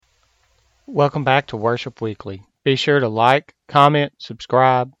Welcome back to Worship Weekly. Be sure to like, comment,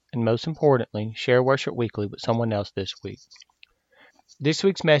 subscribe, and most importantly, share Worship Weekly with someone else this week. This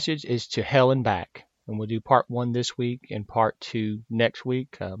week's message is to hell and back, and we'll do part 1 this week and part 2 next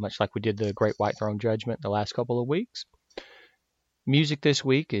week, much like we did the Great White Throne Judgment the last couple of weeks. Music this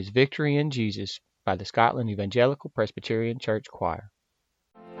week is Victory in Jesus by the Scotland Evangelical Presbyterian Church Choir.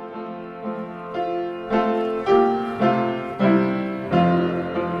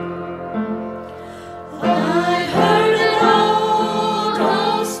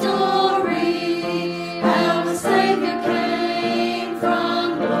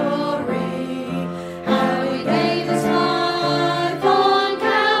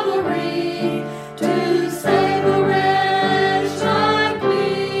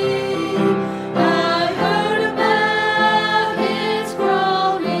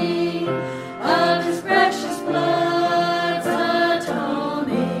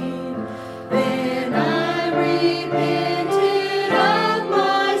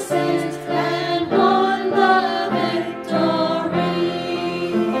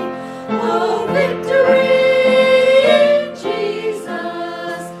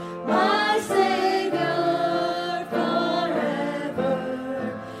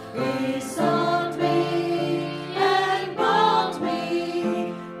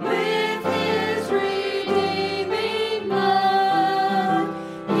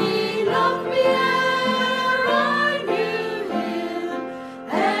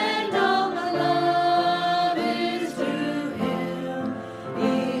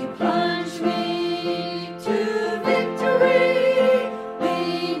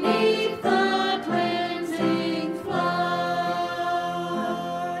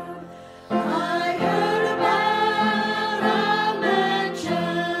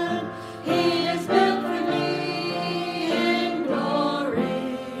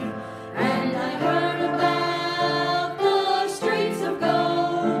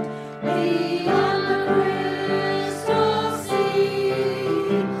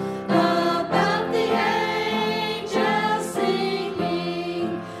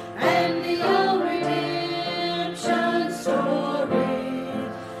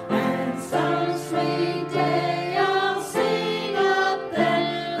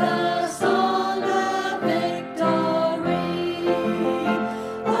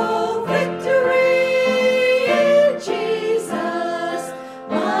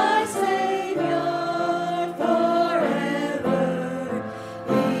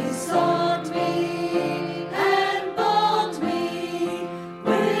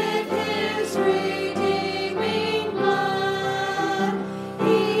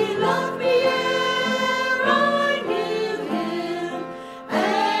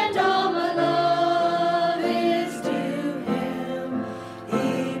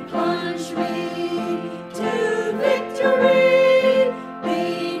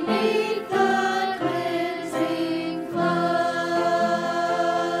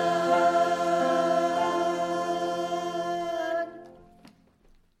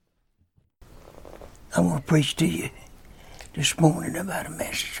 I'm going to preach to you this morning about a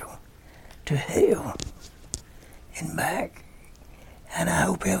message to hell and back, and I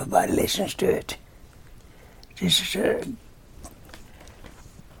hope everybody listens to it. This is a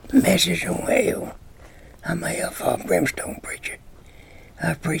message on hell. I'm a hellfire brimstone preacher.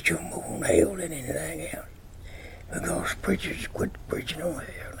 I preach more on hell than anything else, because preachers quit preaching on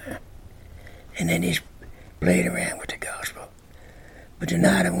hell now, and then he's playing around with the gospel. But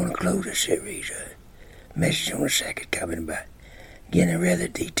tonight I want to close a series of message on the second coming about getting a rather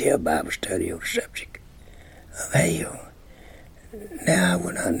detailed Bible study on the subject of hell. Now I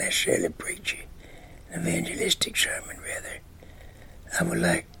will not necessarily preach an evangelistic sermon, rather. I would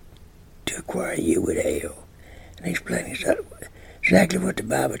like to acquire you with hell and explain exactly what the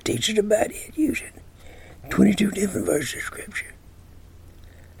Bible teaches about it using 22 different verses of Scripture.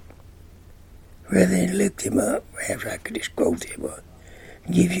 Rather than look them up, perhaps I could just quote them or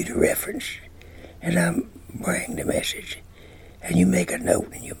give you the reference and I bring the message, and you make a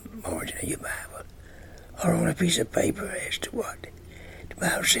note in your margin of your Bible or on a piece of paper as to what the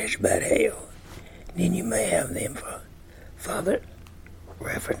Bible says about hell. And then you may have them for further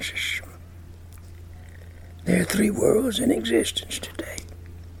references. There are 3 worlds in existence today.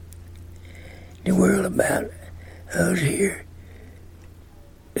 The world about us here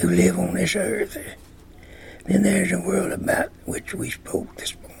who live on this earth. Then there's a world about which we spoke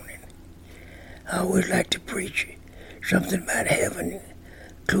this morning. I always like to preach something about heaven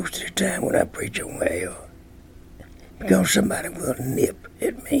close to the time when I preach on hell, because somebody will nip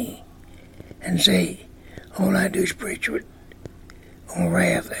at me and say, all I do is preach on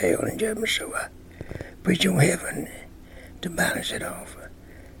wrath, hell, and judgment, so I preach on heaven to balance it off.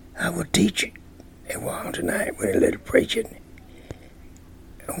 I will teach a while tonight with a little preaching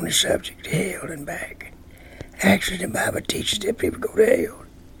on the subject of hell and back. Actually, the Bible teaches that people go to hell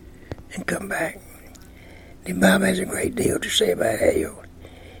and come back. The Bible has a great deal to say about hell.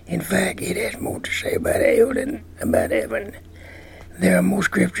 In fact, it has more to say about hell than about heaven. There are more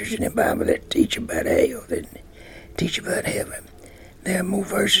scriptures in the Bible that teach about hell than teach about heaven. There are more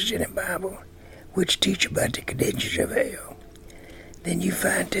verses in the Bible which teach about the conditions of hell than you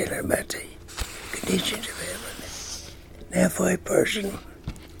find telling about the conditions of heaven. Now, for a person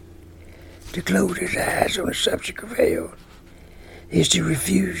to close his eyes on the subject of hell is to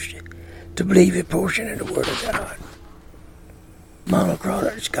refuse to believe a portion of the Word of God.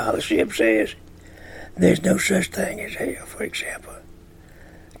 Monochronic scholarship says there's no such thing as hell. For example,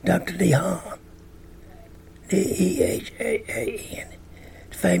 Dr. DeHaan, D-E-H-A-A-N,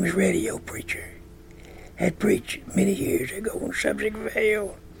 the famous radio preacher, had preached many years ago on the subject of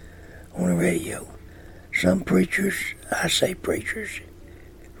hell on the radio. Some preachers, I say preachers,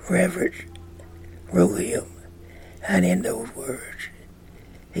 reverends, wrote him, and in those words,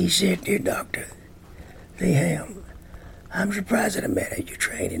 he said, "Dear Dr. DeHaan, I'm surprised at a man of your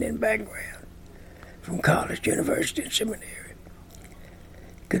training and background from college, university, and seminary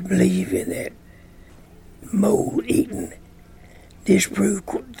could believe in that mold-eating,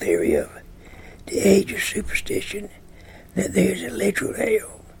 disproved theory of the age of superstition that there's a literal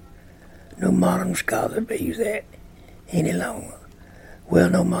hell. No modern scholar believes that any longer. Well,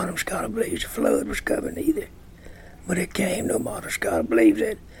 no modern scholar believes the flood was coming either. But it came. No modern scholar believes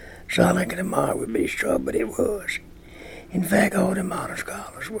that Sodom and Gomorrah would be destroyed, but it was. In fact, all the modern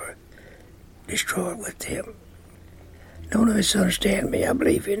scholars were destroyed with them. Don't misunderstand me. I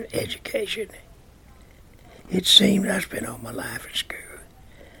believe in education. It seems I spent all my life in school.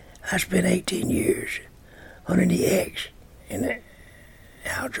 I spent 18 years on the X in the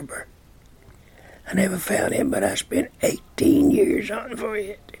algebra. I never found it, but I spent 18 years on for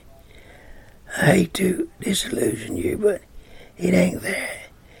it. I hate to disillusion you, but it ain't there.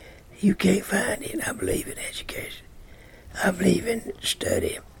 You can't find it. I believe in education. I believe in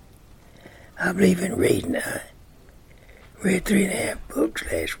study. I believe in reading. I read 3.5 books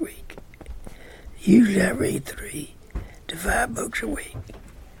last week. Usually I read 3 to 5 books a week.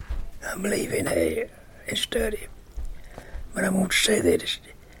 I believe in and study. But I want to say that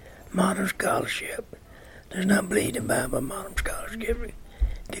modern scholarship does not believe the Bible. Modern scholarship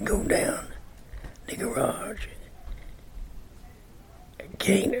can go down the garage.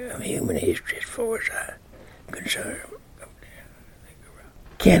 Can of human history as far as I'm concerned.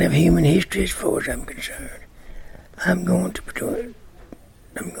 Can of human history as far as I'm concerned. I'm going to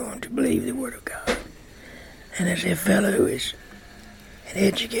believe the Word of God. And as a fellow who is an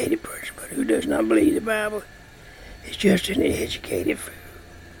educated person, but who does not believe the Bible, is just an educated fool.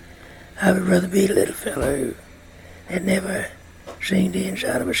 I would rather be a little fellow who had never seen the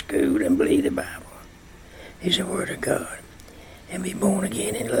inside of a school than believe the Bible is the Word of God, and be born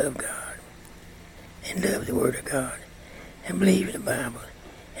again and love God, and love the Word of God, and believe in the Bible,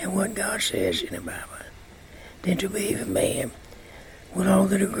 and what God says in the Bible, than to be a man with all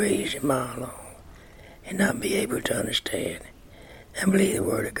the degrees a mile long, and not be able to understand and believe the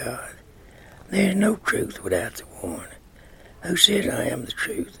Word of God. There is no truth without the one who says, I am the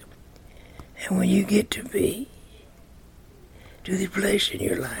truth. And when you get to the place in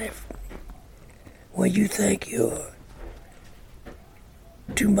your life where you think you're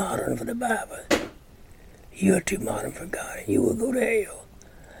too modern for the Bible, you're too modern for God, and you will go to hell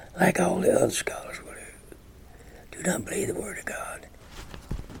like all the other scholars will do. Do not believe the Word of God.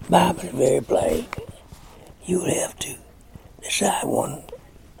 The Bible is very plain. You will have to decide one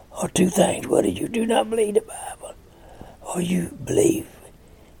or two things, whether you do not believe the Bible or you believe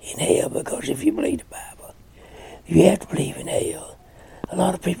in hell, because if you believe the Bible, you have to believe in hell. A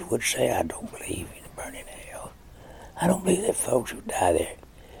lot of people would say, I don't believe in burning hell. I don't believe that folks who die there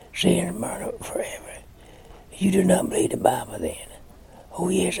sin and burn forever. You do not believe the Bible then. Oh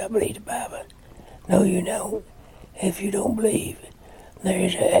yes, I believe the Bible. No, you don't. If you don't believe, there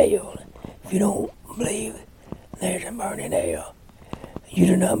is a hell. If you don't believe, there's a burning hell. You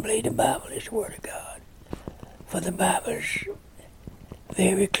do not believe the Bible is the Word of God. For the Bible is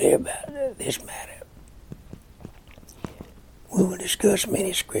very clear about this matter. We will discuss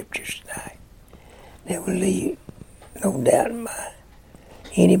many scriptures tonight that will leave no doubt in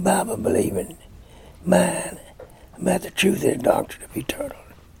any Bible believing mind about the truth of the doctrine of eternal,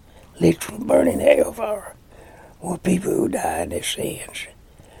 literal burning hellfire, where people who die in their sins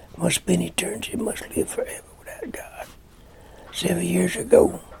must spend eternity, must live forever without God. several years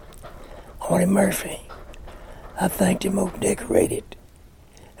ago, Arnie Murphy, I think the most decorated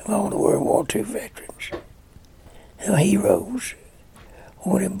of all the World War II veterans, heroes,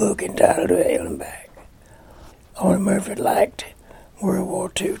 wrote a book entitled To Hell and Back. Arnie Murphy liked World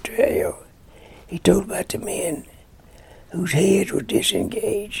War II to hell. He told about the men whose heads were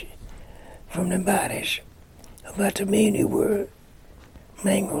disengaged from their bodies, about the men who were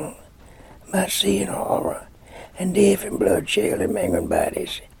mangled by seeing horror and death and bloodshed and mangled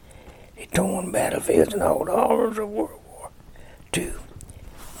bodies, the torn battlefields and all the horrors of World War II.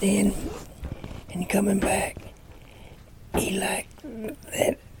 Then, in coming back, he liked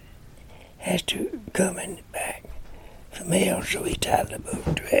that as to coming back from hell, so he titled the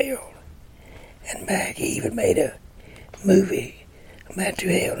book To Hell and Back. He even made a movie about To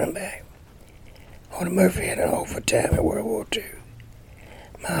Hell and Back. Arnie Murphy had an awful time in World War II.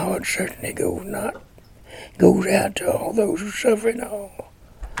 My heart certainly goes out to all those who suffer in all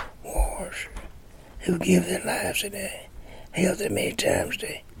wars, who give their lives and their health and many times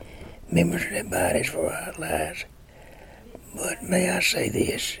the members of their bodies for our lives. But may I say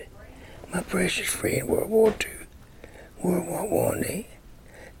this, my precious friend, World War II, World War I,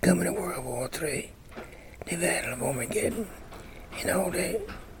 coming to World War III, the Battle of Armageddon, and all the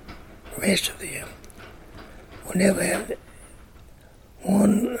rest of them will never have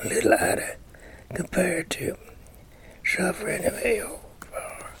one little iota compared to suffering of hell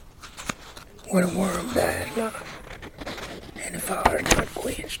when a worm dies not and the fire is not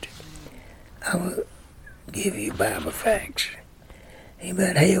quenched. I will give you Bible facts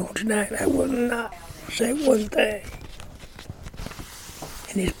about hell tonight. I will not say one thing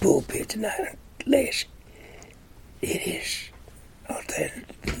in this pulpit tonight unless it is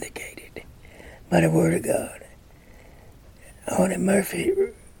authenticated vindicated by the Word of God. Arnie Murphy,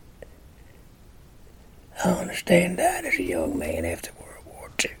 I understand, died as a young man after World War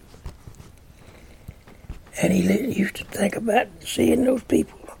II. And he used to think about seeing those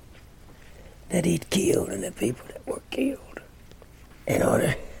people that he'd killed and the people that were killed. And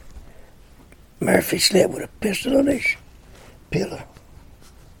Arnie Murphy slept with a pistol on his pillow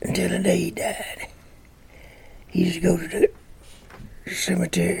until the day he died. He used to go to the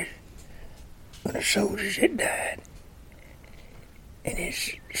cemetery when the soldiers had died and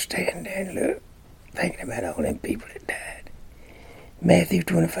he'd stand there and look, thinking about all them people that died. Matthew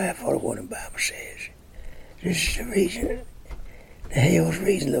 25:41, the Bible says, this is the reason, the hell's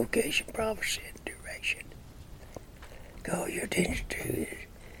reason, location, prophecy, and duration. Call your attention to is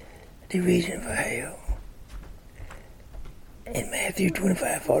the reason for hell. In Matthew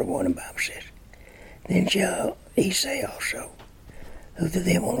 25:41, the Bible says, then shall he say also, who to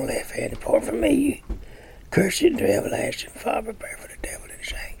them on the left hand, depart from me, cursed into everlasting fire, prepared for the devil and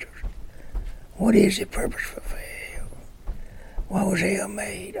his angels. What is the purpose for hell? Why was hell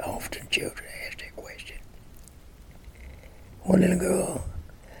made? Often children ask that question. One little girl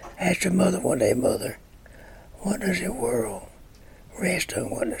asked her mother one day, Mother, what does the world rest on?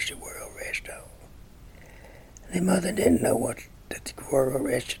 What does the world rest on? The mother didn't know what that the world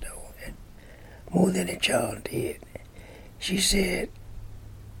rested on, and more than the child did. She said,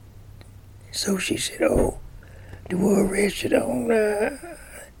 oh, the world rested on a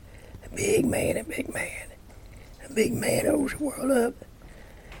big man. A big man holds the world up.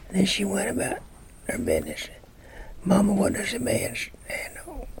 And then she went about her business. Mama, what does the man stand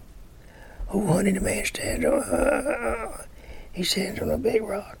on? Oh, honey, the man stands on, he stands on a big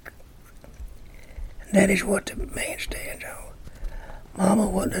rock. And that is what the man stands on. Mama,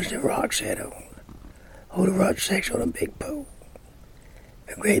 what does the rock sit on? Oh, the rock sits on a big pole.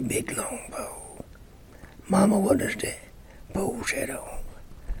 A great big long pole. Mama, what does the pole sit on?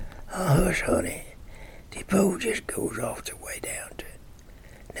 Hush, honey. The pole just goes off the way down to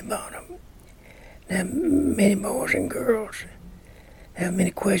the bottom. Now, many boys and girls have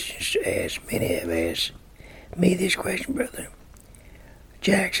many questions to ask. Many have asked me this question, Brother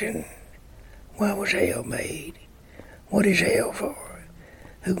Jackson. Why was hell made? What is hell for?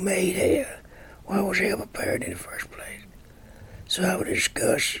 Who made hell? Why was hell prepared in the first place? So I will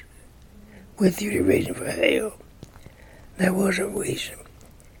discuss with you the reason for hell. There was a reason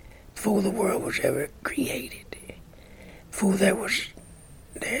before the world was ever created. Before there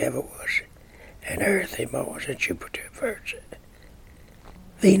ever was an Earth and Mars and Jupiter first.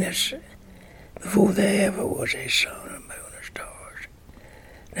 Venus, before there ever was a sun, a moon, or stars.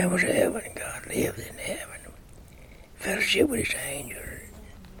 There was a heaven, and God lived in heaven, fellowship with his angels.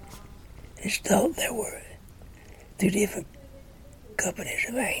 It's thought there were 3 different companies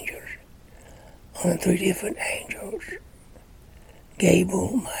of angels. Only 3 different angels.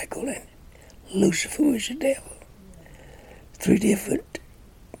 Gabriel, Michael, and Lucifer was the devil. three different,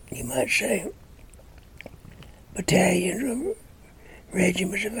 you might say, battalions or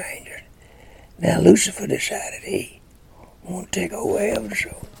regiments of angels. Now Lucifer decided he wanted to take over heaven,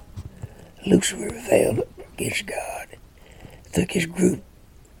 so Lucifer rebelled against God, took his group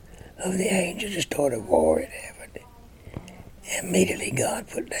of the angels and started war in heaven. Immediately God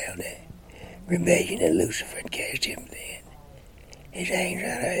put down the rebellion in Lucifer and cast him then. His angels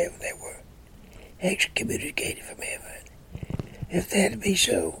out of heaven, they were excommunicated from heaven. If that be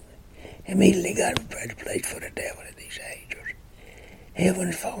so, immediately God prepared a place for the devil and these angels.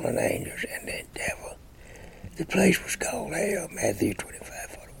 Heaven's fallen angels and the devil. The place was called hell, Matthew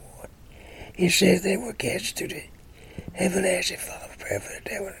 25:41. It says they were cast to the everlasting fire prepared for the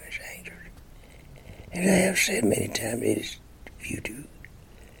devil and his angels. And I have said many times, it is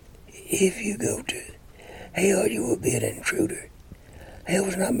if you go to hell, you will be an intruder. Hell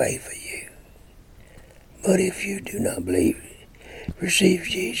was not made for you. But if you do not believe, receive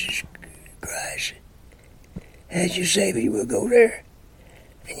Jesus Christ as your Savior, you will go there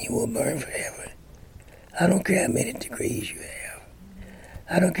and you will burn forever. I don't care how many degrees you have.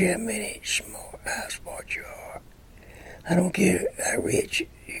 I don't care how smart you are. I don't care how rich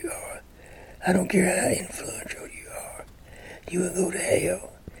you are. I don't care how influential you are. You will go to hell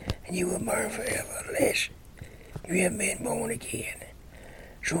and you will burn forever unless you have been born again.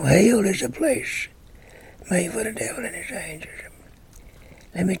 So hell is a place made for the devil and his angels.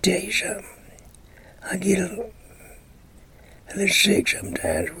 Let me tell you something. I get a little sick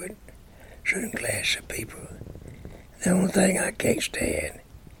sometimes with certain classes of people. The only thing I can't stand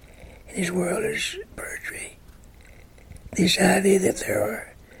in this world is perjury. This idea that there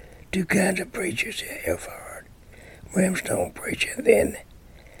are two kinds of preachers in hellfire, brimstone preaching, and then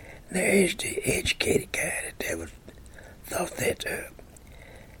there is the educated kind. The devil thought that up.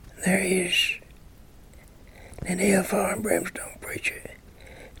 There is an hellfire and brimstone preacher,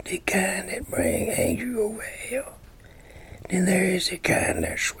 the kind that bring angels over hell. Then there is the kind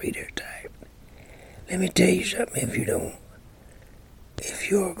that's sweeter type. Let me tell you something, if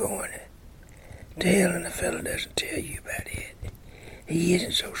you're going to hell and the fellow doesn't tell you about it, he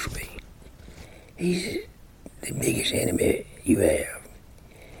isn't so sweet. He's the biggest enemy you have.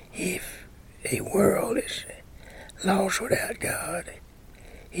 If a world is lost without God,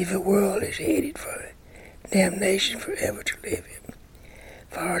 if a world is headed for damnation forever to live in,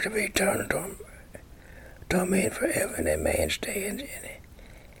 fires of eternal torment forever, and that man stands in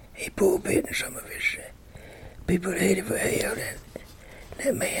a pulpit and some of his people headed for hell,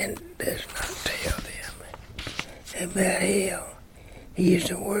 that man does not tell them about hell. He is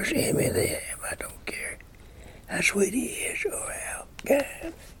the worst enemy they have. I don't care how sweet he is or how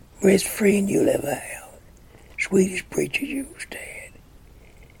kind. Best friend you'll ever have, sweetest preacher you will stand,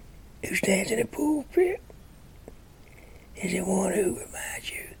 who stands in a pulpit, is the one who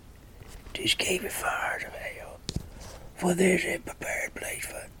reminds you to escape the fires of hell. For there's a prepared place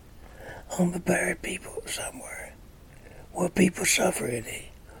for unprepared people somewhere, where people suffer in the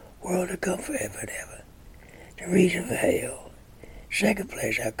world to come forever and ever. The reason for hell. Second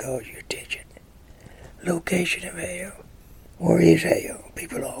place I called your attention. Location of hell. Where is hell?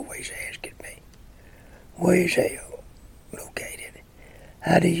 People always asking me. Where is hell located?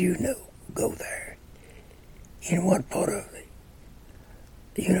 How do you know? Go there. In what part of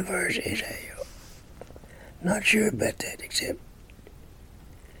the universe is hell? Not sure about that, except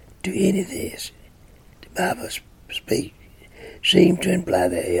to any of this. The Bible seems to imply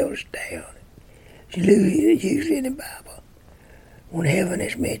that hell is down. Usually in the Bible, when heaven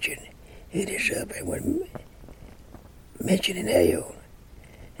is mentioned, it is up, and when mentioning hell,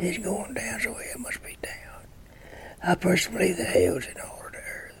 it's going down, so hell must be down. I personally believe that hell is in the heart of the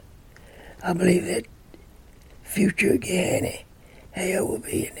earth. I believe that future Gehenna, hell will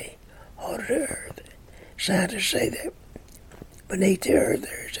be in the heart of the earth. Scientists say that beneath the earth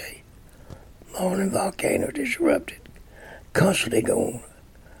there is a molten volcano that's erupted, constantly going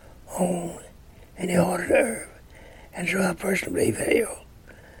on in the heart of the earth. And so I personally believe hell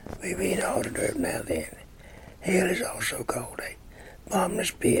may be in the heart of the earth now then. Hell is also called a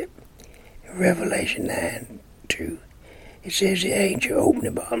bottomless pit. In Revelation 9:2, it says the angel opened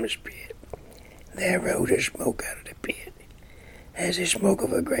the bottomless pit. There rose a smoke out of the pit, as the smoke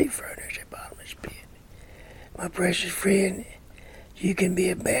of a great furnace, a bottomless pit. My precious friend, you can be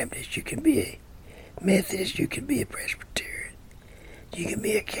a Baptist, you can be a Methodist, you can be a Presbyterian, you can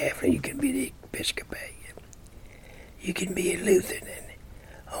be a Catholic, you can be the Episcopalian, you can be a Lutheran, and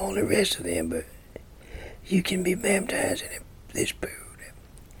all the rest of them, but you can be baptized in this pool,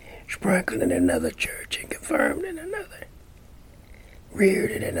 sprinkled in another church, and confirmed in another,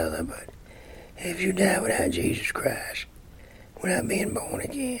 reared in another. But if you die without Jesus Christ, without being born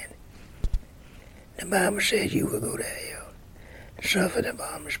again. The Bible says you will go to hell and suffer the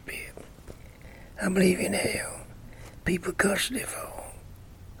bottomless pit. I believe in hell. People constantly fall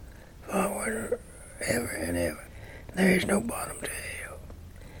forward ever and ever. There is no bottom to hell.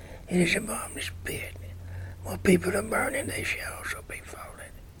 It is a bottomless pit. While people are burning, they shall also be falling.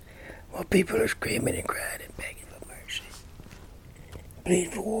 While people are screaming and crying and begging for mercy,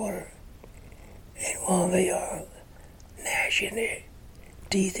 pleading for water, and while they are gnashing their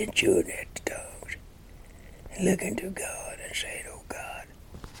teeth and chewing their tongues, and looking to God and saying, "Oh God,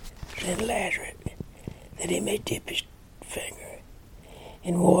 send Lazarus, that he may dip his finger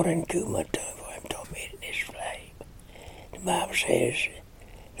in water and cool my tongue, for I'm tormented in this flame." The Bible says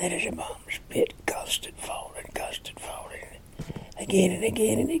that is a bottomless pit, constant falling, again and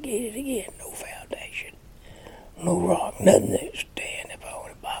again and again and again. No foundation, no rock, nothing that stand upon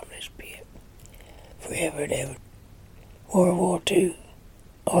the bottomless pit forever and ever. World War II,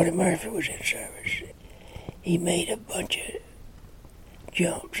 Artie Murphy was in service. He made a bunch of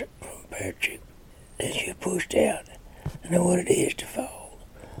jumps from parachute that you pushed out. I know what it is to fall.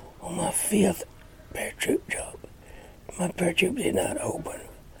 On my 5th parachute jump, my parachute did not open.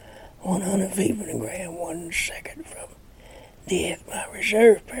 100 feet from the ground, 1 second from death. My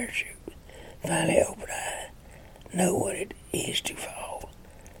reserve parachute finally opened. I know what it is to fall.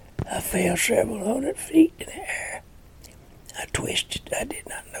 I fell several hundred feet in the air. I twisted. I did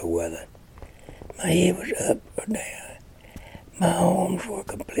not know whether my head was up or down. My arms were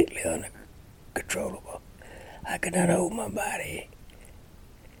completely uncontrollable. I could not hold my body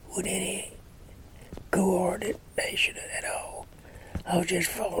with any coordination at all. I was just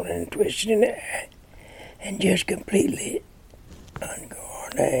falling and twisting in the air and just completely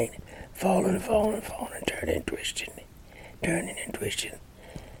uncoordinated, falling, turning and twisting.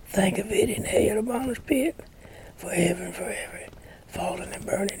 Think of it in hell, the bottomless pit, forever and forever, falling and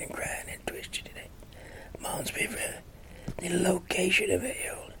burning and crying and twisting in it. Bottomless pit, the location of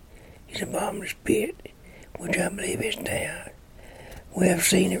hell is a bottomless pit, which I believe is down. We have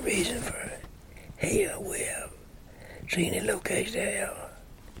seen the reason for hell. We have seen the location of hell.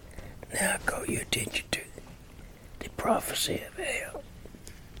 Now I call your attention to the prophecy of hell.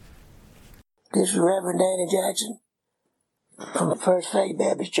 This is Reverend Danny Jackson from the First Faith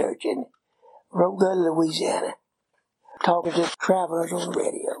Baptist Church in Rockville, Louisiana, talking to travelers on the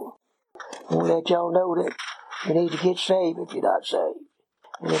radio. I want to let y'all know that you need to get saved if you're not saved.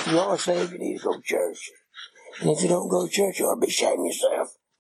 And if you are saved, you need to go to church. And if you don't go to church, you ought to be ashamed of yourself.